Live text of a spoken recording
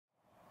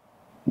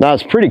Now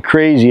it's pretty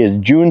crazy.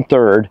 It's June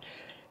 3rd,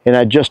 and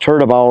I just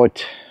heard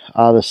about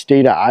the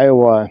state of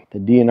Iowa, the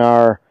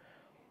DNR,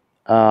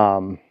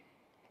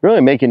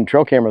 really making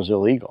trail cameras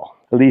illegal.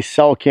 At least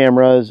cell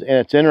cameras, and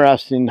it's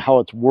interesting how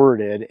it's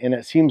worded, and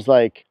it seems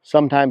like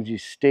sometimes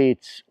these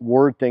states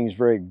word things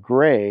very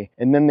gray,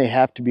 and then they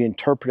have to be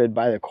interpreted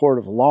by the court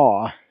of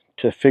law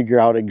to figure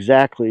out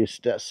exactly,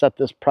 set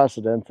this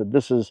precedent that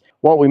this is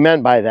what we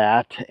meant by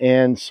that.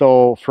 And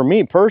so for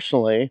me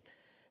personally,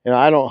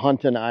 I don't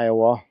hunt in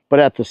Iowa, but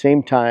at the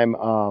same time,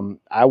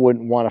 I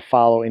wouldn't want to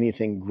follow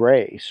anything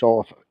gray.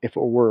 So if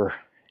it were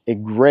a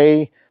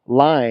gray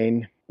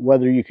line,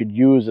 whether you could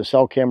use a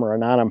cell camera or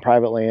not on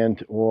private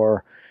land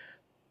or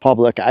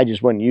public, I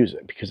just wouldn't use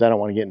it because I don't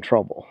want to get in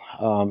trouble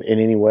in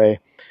any way.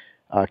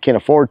 Can't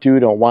afford to,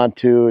 don't want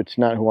to. It's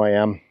not who I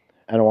am.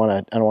 I don't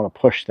want to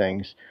push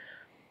things.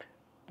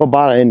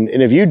 But and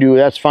if you do,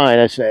 that's fine.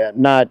 That's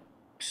not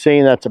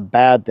saying that's a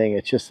bad thing.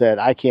 It's just that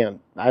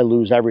I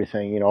lose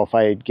everything, if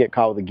I get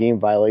caught with a game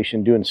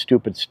violation doing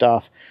stupid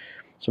stuff.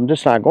 So I'm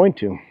just not going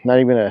to, not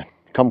even going to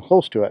come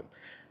close to it.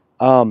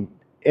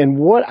 And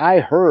what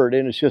I heard,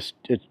 and it's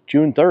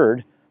June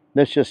 3rd,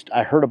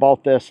 I heard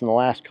about this in the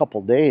last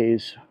couple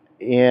days,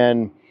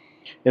 and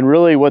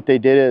really what they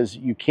did is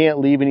you can't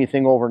leave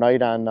anything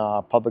overnight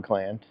on public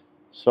land.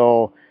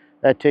 So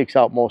that takes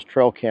out most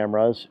trail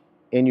cameras,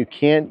 and you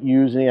can't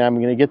use any, I'm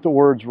going to get the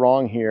words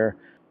wrong here,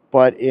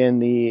 but in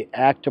the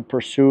act of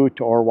pursuit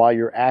or while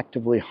you're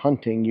actively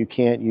hunting, you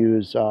can't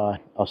use a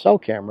cell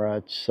camera.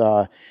 It's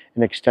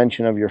an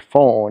extension of your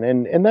phone.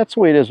 And that's the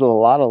way it is with a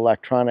lot of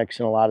electronics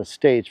in a lot of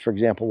states. For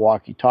example,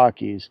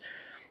 walkie-talkies.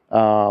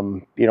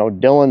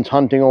 Dylan's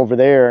hunting over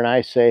there, and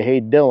I say,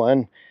 hey,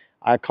 Dylan,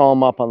 I call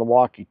him up on the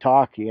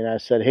walkie-talkie, and I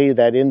said, hey,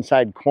 that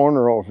inside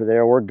corner over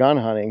there, we're gun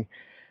hunting.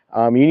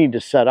 You need to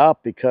set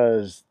up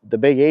because the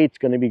big 8's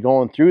going to be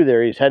going through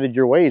there. He's headed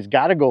your way. He's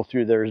got to go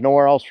through there. There's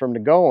nowhere else for him to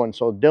go. And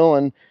so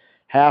Dylan,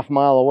 half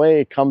mile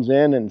away, comes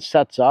in and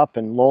sets up,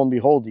 and lo and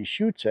behold, he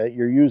shoots it.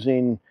 You're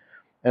using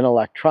an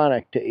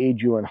electronic to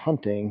aid you in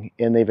hunting,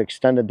 and they've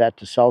extended that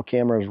to cell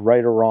cameras,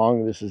 right or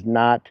wrong. This is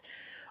not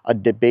a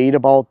debate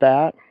about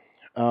that.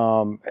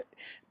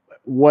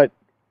 What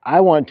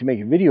I wanted to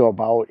make a video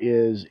about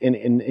is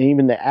in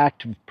even the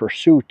active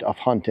pursuit of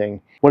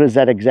hunting. What does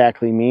that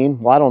exactly mean?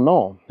 Well, I don't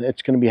know.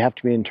 It's going to have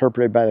to be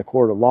interpreted by the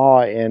court of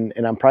law, and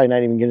I'm probably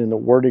not even getting the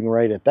wording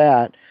right at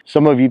that.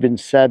 Some have even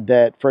said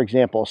that, for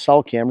example, a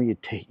cell camera,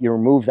 you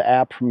remove the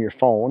app from your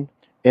phone,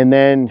 and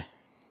then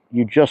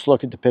you just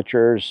look at the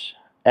pictures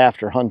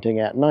after hunting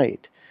at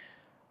night.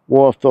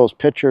 Well, if those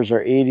pictures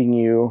are aiding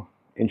you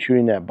in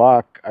shooting that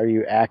buck, are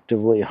you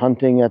actively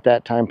hunting at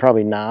that time?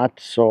 Probably not.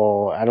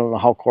 So I don't know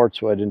how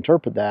courts would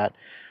interpret that.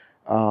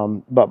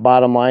 But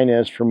bottom line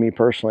is, for me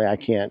personally, I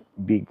can't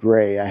be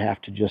gray. I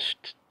have to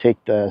just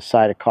take the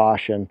side of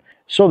caution.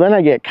 So then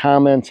I get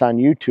comments on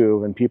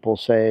YouTube, and people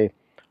say,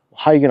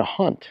 how are you going to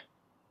hunt?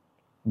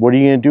 What are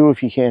you going to do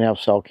if you can't have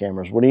cell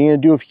cameras? What are you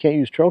going to do if you can't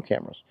use trail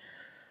cameras?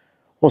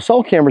 Well,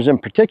 cell cameras in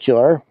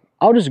particular,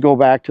 I'll just go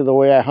back to the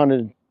way I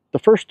hunted the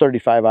first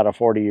 35 out of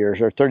 40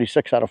 years, or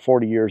 36 out of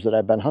 40 years that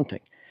I've been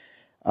hunting.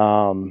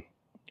 I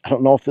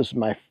don't know if this is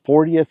my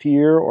 40th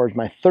year or is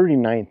my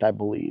 39th, I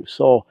believe.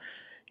 So,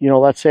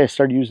 let's say I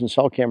started using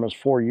cell cameras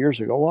 4 years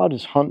ago. Well, I'll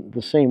just hunt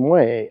the same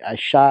way. I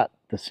shot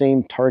the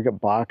same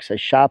target bucks. I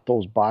shot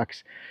those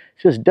bucks.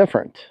 It's just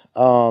different.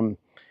 I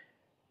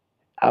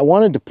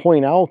wanted to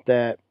point out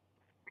that,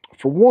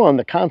 for one,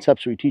 the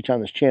concepts we teach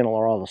on this channel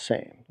are all the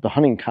same. The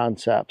hunting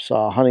concepts,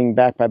 hunting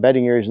back by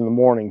bedding areas in the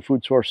morning,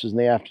 food sources in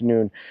the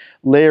afternoon,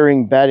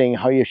 layering bedding,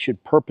 how you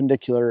should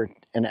perpendicular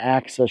and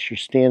access your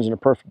stands in a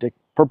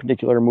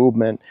perpendicular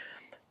movement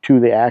to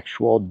the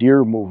actual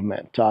deer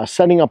movement,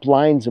 setting up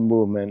lines of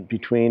movement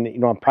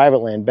between, on private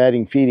land,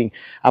 bedding, feeding.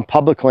 On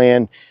public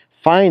land,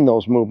 find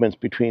those movements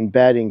between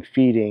bedding,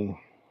 feeding,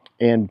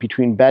 and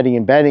between bedding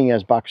and bedding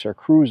as bucks are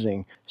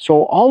cruising.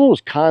 So all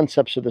those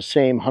concepts are the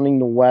same. Hunting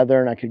the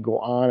weather, and I could go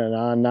on and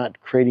on, not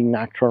creating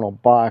nocturnal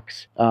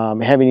bucks,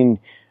 having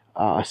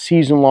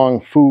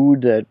season-long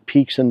food that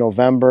peaks in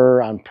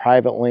November on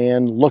private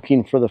land,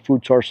 looking for the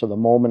food source of the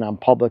moment on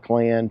public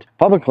land.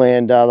 Public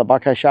land, the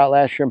buck I shot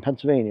last year in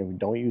Pennsylvania, we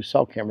don't use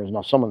cell cameras.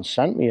 Now, someone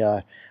sent me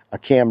a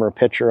camera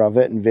picture of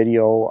it and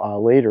video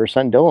later,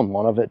 sent Dylan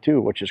one of it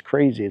too, which is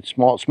crazy. It's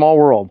small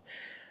world.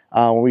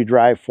 We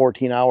drive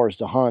 14 hours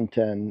to hunt,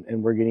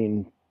 and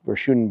we're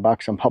shooting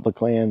bucks on public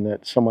land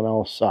that someone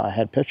else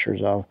had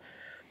pictures of.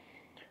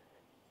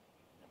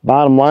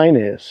 Bottom line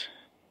is,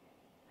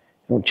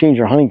 don't change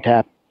your hunting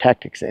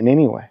tactics in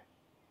any way.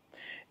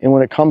 And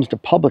when it comes to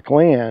public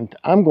land,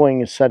 I'm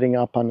going and setting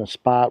up on a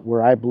spot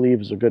where I believe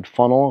is a good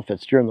funnel. If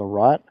it's during the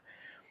rut,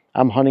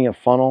 I'm hunting a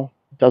funnel.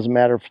 It doesn't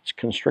matter if it's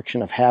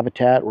constriction of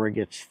habitat where it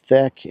gets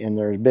thick and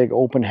there's big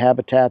open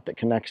habitat that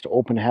connects to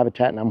open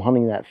habitat, and I'm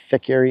hunting that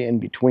thick area in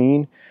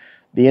between,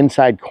 the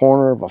inside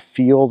corner of a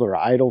field or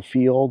idle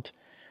field.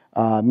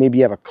 Maybe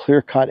you have a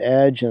clear-cut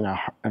edge and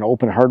an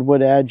open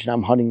hardwood edge, and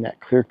I'm hunting that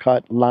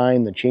clear-cut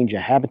line, the change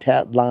of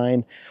habitat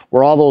line,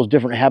 where all those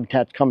different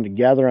habitats come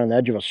together on the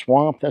edge of a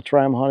swamp. That's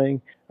where I'm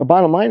hunting. The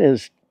bottom line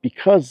is,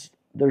 because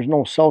there's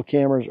no cell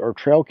cameras or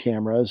trail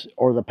cameras,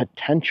 or the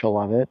potential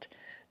of it,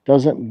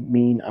 doesn't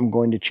mean I'm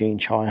going to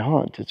change how I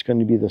hunt. It's going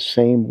to be the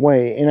same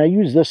way. And I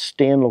use this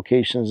stand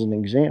location as an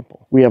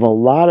example. We have a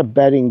lot of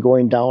bedding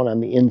going down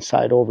on the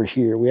inside over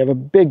here. We have a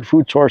big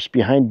food source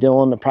behind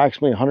Dillon,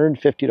 approximately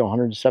 150 to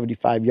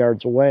 175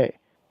 yards away.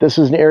 This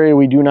is an area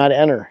we do not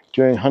enter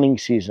during hunting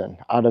season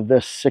out of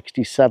this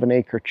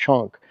 67-acre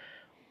chunk.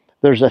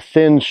 There's a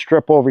thin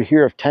strip over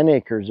here of 10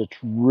 acres. It's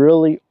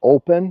really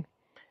open.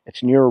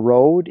 It's near a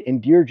road,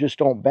 and deer just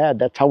don't bed.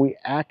 That's how we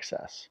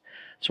access.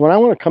 So when I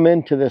want to come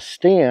into this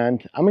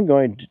stand, I'm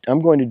going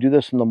to do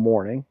this in the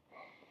morning.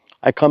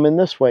 I come in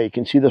this way. You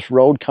can see this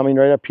road coming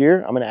right up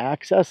here. I'm going to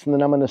access, and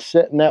then I'm going to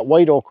sit in that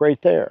white oak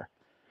right there.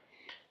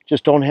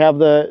 Just don't have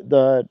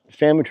the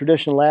family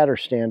tradition ladder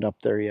stand up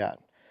there yet.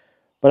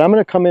 But I'm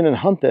going to come in and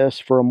hunt this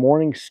for a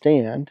morning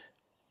stand.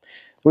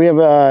 We have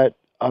a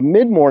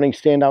mid-morning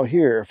stand out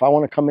here. If I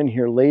want to come in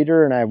here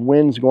later and I have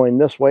winds going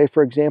this way,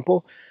 for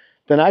example,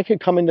 then I could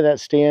come into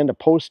that stand, a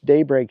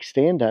post-daybreak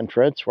stand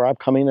entrance, where I'm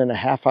coming in a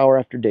half hour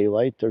after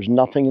daylight. There's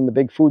nothing in the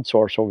big food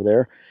source over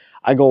there.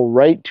 I go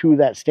right to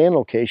that stand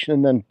location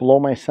and then blow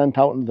my scent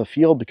out into the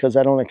field, because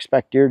I don't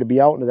expect deer to be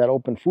out into that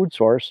open food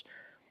source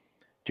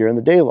during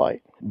the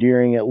daylight,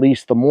 during at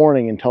least the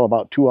morning until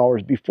about 2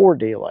 hours before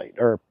daylight,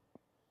 or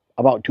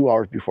about 2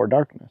 hours before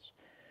darkness.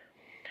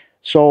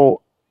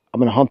 So I'm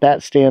going to hunt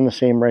that stand the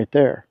same right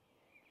there.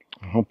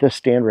 I'll hunt this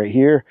stand right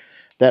here.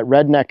 That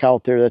redneck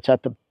out there that's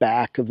at the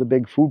back of the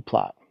big food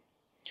plot.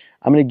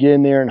 I'm going to get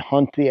in there and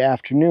hunt the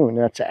afternoon.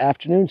 That's the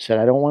afternoon set.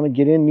 I don't want to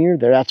get in near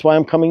there. That's why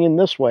I'm coming in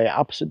this way,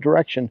 opposite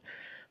direction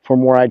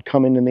from where I'd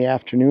come in the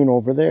afternoon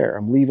over there.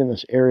 I'm leaving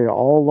this area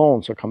all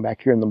alone. So come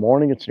back here in the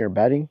morning. It's near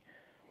bedding.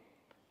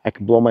 I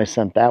can blow my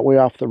scent that way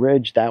off the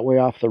ridge, that way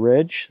off the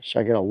ridge.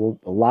 So I get a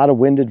lot of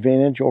wind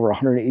advantage, over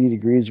 180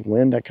 degrees of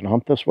wind I can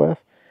hunt this with.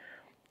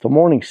 The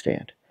morning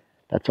stand.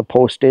 That's a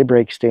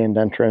post-daybreak stand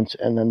entrance.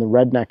 And then the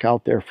redneck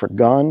out there for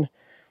gun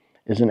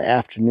is an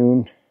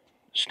afternoon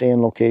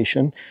stand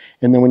location.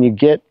 And then when you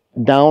get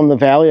down the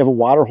valley, I have a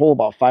water hole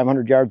about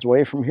 500 yards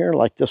away from here,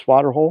 like this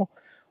water hole.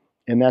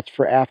 And that's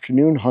for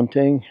afternoon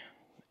hunting.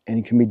 And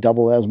it can be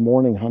double as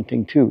morning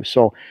hunting too.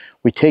 So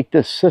we take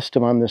this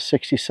system on this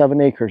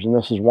 67 acres, and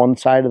this is one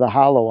side of the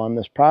hollow on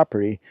this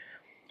property,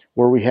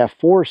 where we have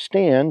 4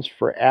 stands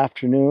for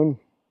afternoon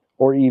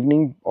or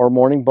evening or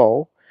morning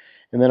bow.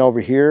 And then over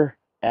here,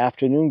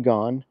 afternoon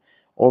gun.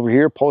 Over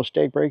here,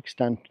 post-daybreak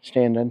stand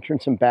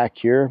entrance, and back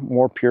here,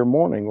 more pure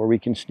morning, where we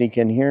can sneak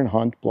in here and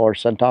hunt, blow our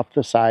scent off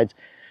the sides,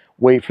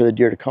 wait for the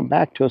deer to come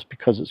back to us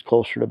because it's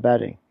closer to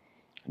bedding.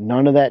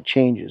 None of that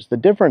changes. The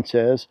difference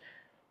is,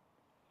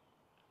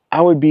 I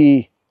would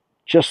be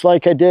just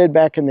like I did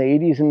back in the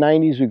 80s and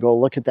 90s. We go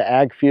look at the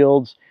ag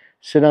fields,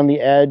 sit on the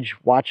edge,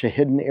 watch a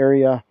hidden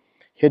area,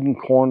 hidden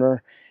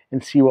corner,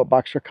 and see what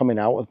bucks are coming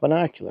out with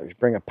binoculars.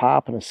 Bring a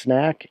pop and a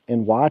snack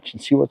and watch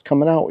and see what's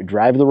coming out. We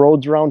drive the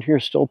roads around here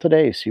still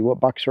today, see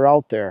what bucks are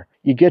out there.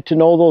 You get to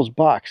know those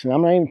bucks, and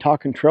I'm not even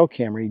talking trail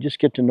camera. You just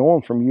get to know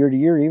them from year to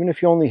year, even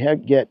if you only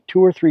get 2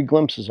 or 3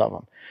 glimpses of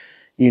them.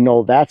 You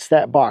know that's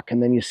that buck,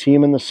 and then you see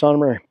him in the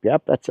summer.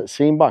 Yep, that's that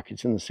same buck.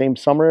 It's in the same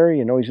summer area.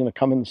 You know he's going to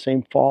come in the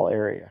same fall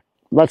area.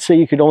 Let's say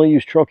you could only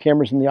use trail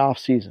cameras in the off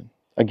season,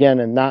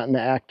 again, and not in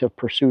the active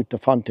pursuit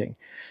of hunting.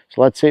 So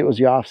let's say it was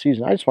the off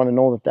season. I just want to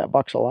know that that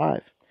buck's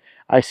alive.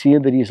 I see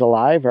that he's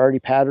alive. I already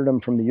patterned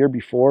him from the year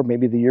before,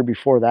 maybe the year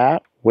before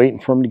that, waiting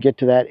for him to get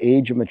to that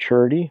age of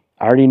maturity.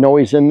 I already know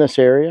he's in this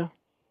area.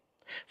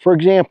 For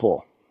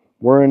example,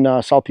 we're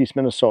in southeast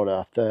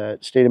Minnesota, the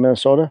state of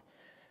Minnesota.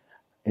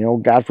 You know,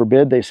 God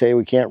forbid they say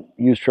we can't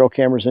use trail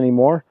cameras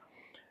anymore.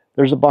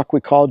 There's a buck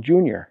we call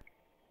Junior.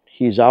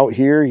 He's out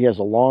here. He has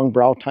a long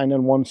brow tine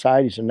on one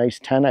side. He's a nice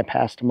 10. I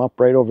passed him up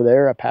right over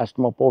there. I passed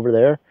him up over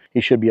there.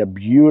 He should be a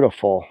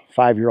beautiful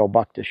 5-year-old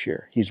buck this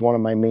year. He's one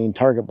of my main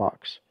target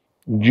bucks.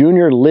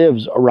 Junior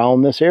lives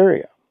around this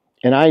area,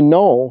 and I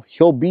know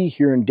he'll be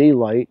here in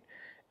daylight,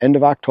 end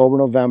of October,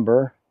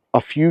 November,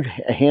 a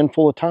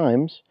handful of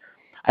times.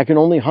 I can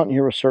only hunt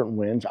here with certain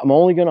winds. I'm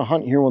only going to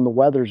hunt here when the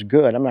weather's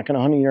good. I'm not going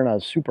to hunt here on a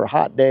super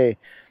hot day,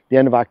 the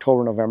end of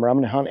October, November. I'm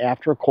going to hunt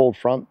after a cold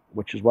front,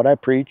 which is what I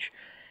preach.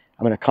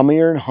 I'm going to come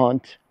here and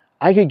hunt.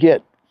 I could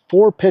get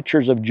 4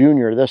 pictures of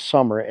Junior this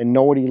summer and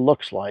know what he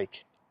looks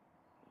like.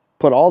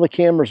 Put all the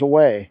cameras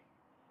away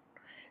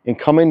and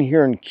come in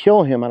here and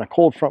kill him on a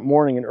cold front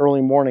morning and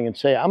early morning and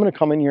say, I'm going to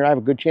come in here, I have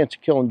a good chance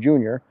of killing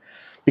Junior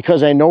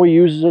because I know he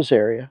uses this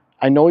area.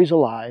 I know he's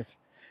alive.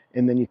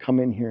 And then you come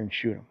in here and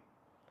shoot him.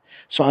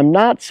 So I'm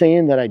not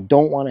saying that I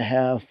don't want to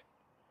have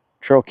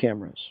trail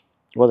cameras,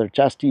 whether it's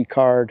SD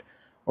card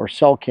or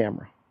cell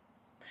camera.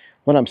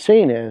 What I'm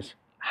saying is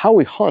how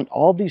we hunt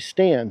all these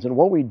stands and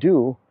what we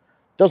do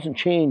doesn't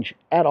change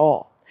at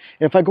all.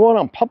 And if I go out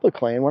on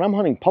public land, when I'm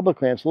hunting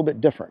public land, it's a little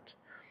bit different.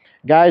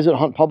 Guys that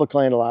hunt public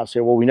land a lot say,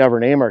 well, we never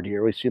name our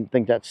deer. We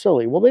think that's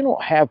silly. Well, they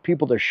don't have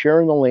people they're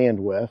sharing the land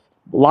with,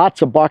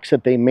 lots of bucks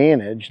that they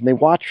manage, and they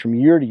watch from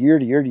year to year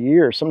to year to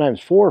year, sometimes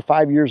 4 or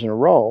 5 years in a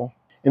row.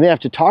 And they have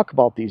to talk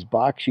about these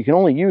bucks. You can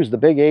only use the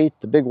big 8,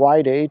 the big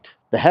wide 8,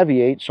 the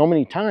heavy 8 so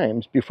many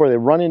times before they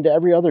run into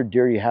every other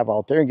deer you have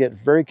out there and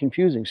get very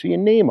confusing. So you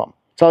name them.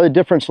 It's all the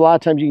difference. A lot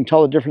of times you can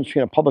tell the difference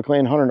between a public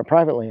land hunter and a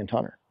private land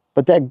hunter.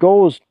 But that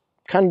goes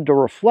kind of to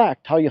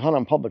reflect how you hunt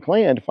on public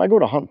land. If I go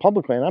to hunt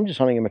public land, I'm just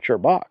hunting a mature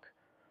buck.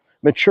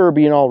 Mature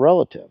being all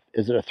relative.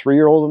 Is it a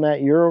 3-year-old in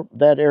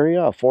that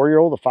area, a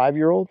 4-year-old, a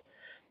 5-year-old?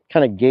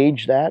 Kind of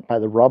gauge that by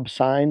the rub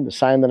sign, the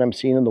sign that I'm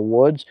seeing in the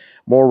woods.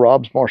 More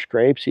rubs, more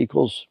scrapes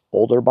equals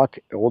older buck,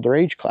 older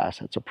age class.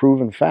 That's a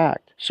proven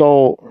fact.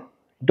 So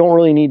don't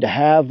really need to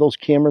have those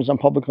cameras on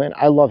public land.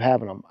 I love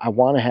having them. I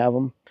want to have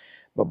them.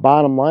 But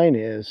bottom line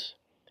is,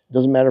 it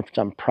doesn't matter if it's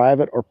on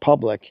private or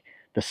public,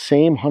 the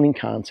same hunting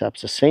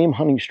concepts, the same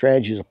hunting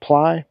strategies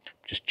apply.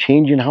 Just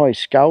changing how I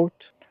scout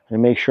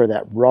and make sure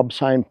that rub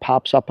sign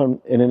pops up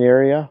in an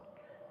area.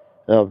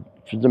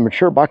 For the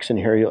mature bucks in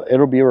here,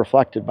 it'll be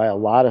reflected by a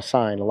lot of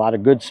sign, a lot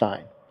of good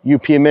sign.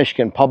 UP of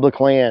Michigan, public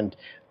land,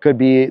 could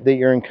be that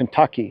you're in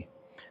Kentucky,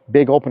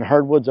 big open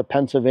hardwoods of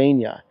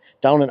Pennsylvania,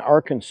 down in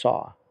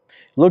Arkansas.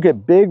 Look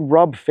at big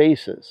rub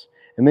faces,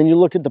 and then you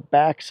look at the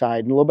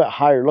backside and a little bit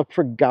higher. Look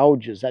for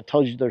gouges. That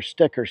tells you there's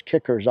stickers,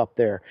 kickers up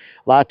there.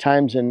 A lot of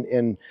times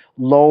in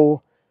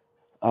low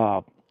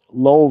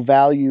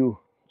value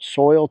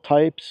soil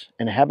types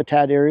and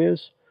habitat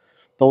areas,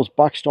 those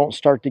bucks don't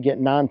start to get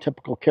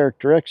non-typical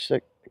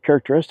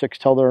characteristics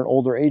till they're an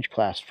older age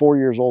class, 4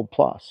 years old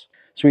plus.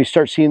 So you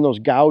start seeing those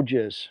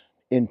gouges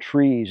in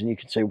trees, and you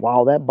can say,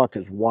 wow, that buck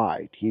is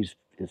wide. His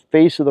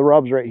face of the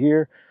rub's right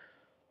here.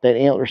 That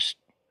antler's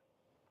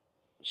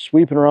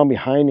sweeping around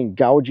behind and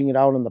gouging it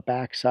out on the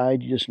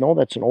backside. You just know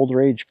that's an older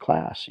age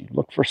class. You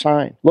look for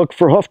sign. Look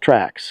for hoof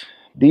tracks.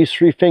 These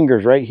 3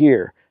 fingers right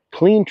here.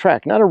 Clean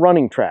track, not a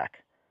running track.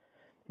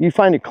 You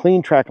find a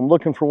clean track. I'm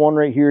looking for one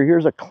right here.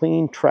 Here's a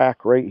clean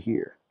track right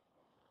here.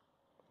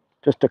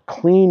 Just a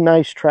clean,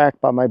 nice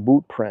track by my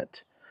boot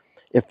print.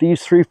 If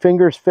these 3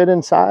 fingers fit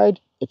inside,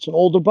 it's an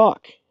older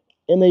buck.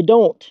 And they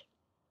don't.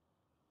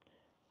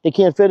 They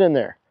can't fit in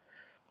there.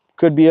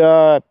 Could be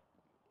a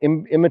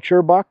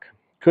immature buck.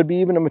 Could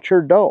be even a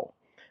mature doe.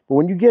 But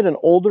when you get an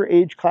older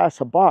age class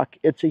of buck,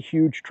 it's a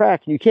huge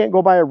track. And you can't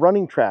go by a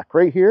running track.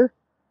 Right here,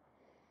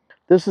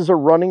 this is a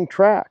running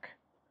track.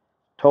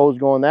 Toes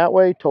going that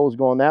way, toes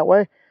going that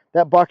way.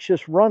 That buck's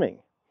just running.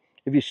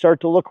 If you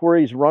start to look where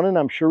he's running,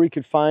 I'm sure we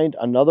could find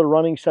another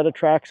running set of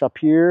tracks up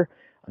here,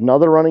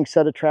 another running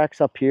set of tracks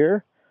up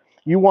here.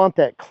 You want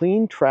that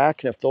clean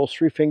track, and if those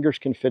 3 fingers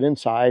can fit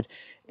inside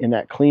in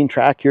that clean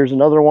track, here's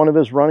another one of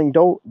his running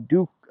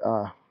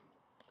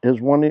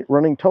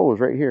running toes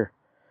right here.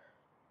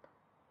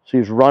 So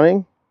he's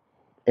running,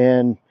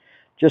 and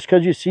just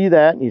because you see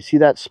that and you see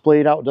that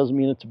splayed out doesn't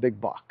mean it's a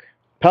big buck.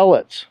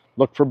 Pellets.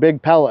 Look for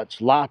big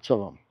pellets, lots of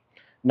them.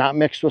 Not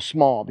mixed with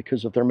small,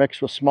 because if they're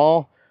mixed with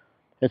small,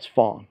 it's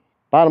fawn.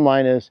 Bottom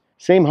line is,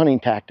 same hunting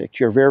tactics.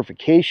 Your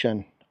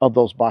verification of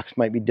those bucks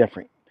might be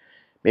different.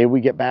 Maybe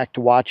we get back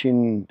to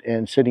watching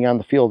and sitting on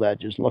the field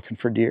edges looking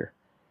for deer.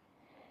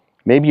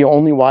 Maybe you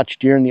only watch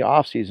deer in the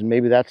off season.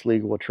 Maybe that's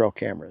legal with trail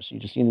cameras. You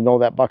just need to know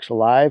that buck's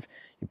alive.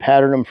 You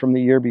pattern them from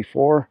the year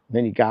before,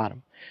 then you got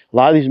them. A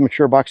lot of these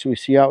mature bucks that we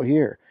see out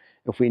here,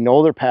 if we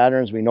know their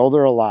patterns, we know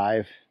they're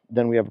alive,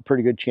 then we have a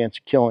pretty good chance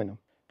of killing them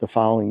the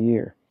following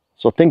year.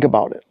 So think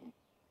about it.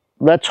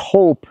 Let's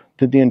hope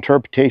that the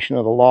interpretation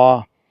of the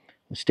law,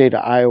 the state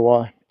of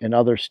Iowa and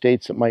other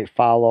states that might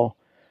follow,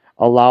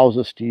 allows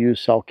us to use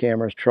cell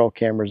cameras, trail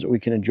cameras, that we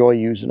can enjoy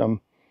using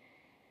them.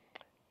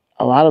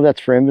 A lot of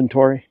that's for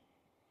inventory.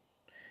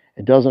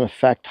 It doesn't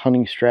affect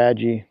hunting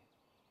strategy.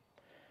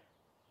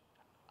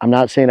 I'm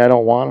not saying I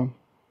don't want them,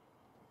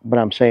 but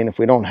I'm saying if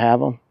we don't have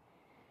them,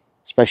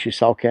 especially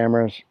cell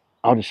cameras,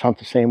 I'll just hunt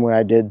the same way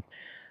I did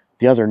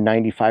the other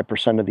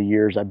 95% of the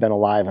years I've been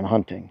alive and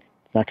hunting.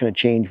 It's not going to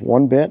change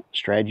one bit.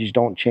 Strategies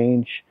don't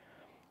change.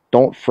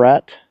 Don't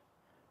fret.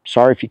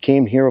 Sorry if you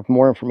came here with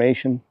more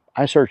information.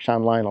 I searched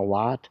online a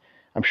lot.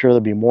 I'm sure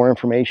there'll be more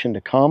information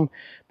to come.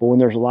 But when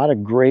there's a lot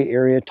of gray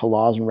area to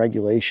laws and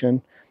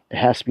regulation, it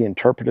has to be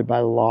interpreted by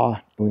the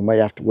law. And we might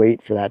have to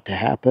wait for that to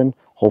happen.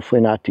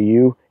 Hopefully not to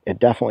you. It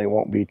definitely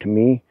won't be to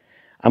me.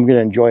 I'm going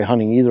to enjoy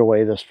hunting either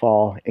way this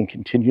fall and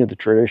continue the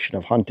tradition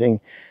of hunting,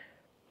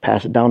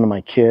 pass it down to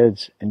my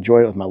kids,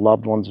 enjoy it with my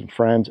loved ones and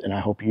friends, and I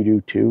hope you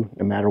do too,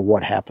 no matter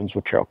what happens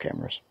with trail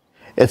cameras.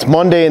 It's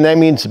Monday, and that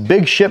means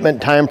big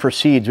shipment time for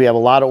seeds. We have a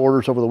lot of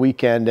orders over the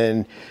weekend,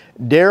 and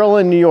Daryl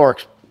in New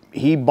York,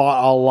 he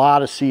bought a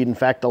lot of seed. In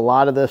fact, a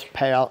lot of this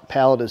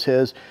pallet is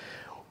his.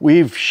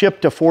 We've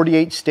shipped to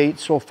 48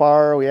 states so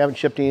far. We haven't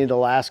shipped any to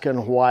Alaska and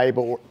Hawaii,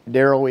 but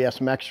Daryl, we have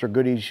some extra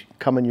goodies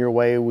coming your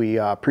way. We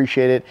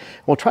appreciate it.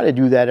 We'll try to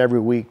do that every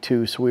week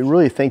too. So we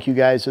really thank you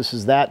guys. This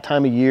is that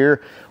time of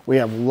year. We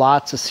have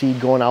lots of seed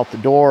going out the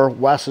door.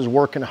 Wes is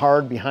working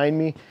hard behind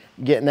me,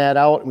 getting that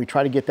out, and we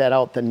try to get that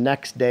out the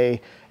next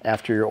day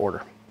after your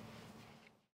order.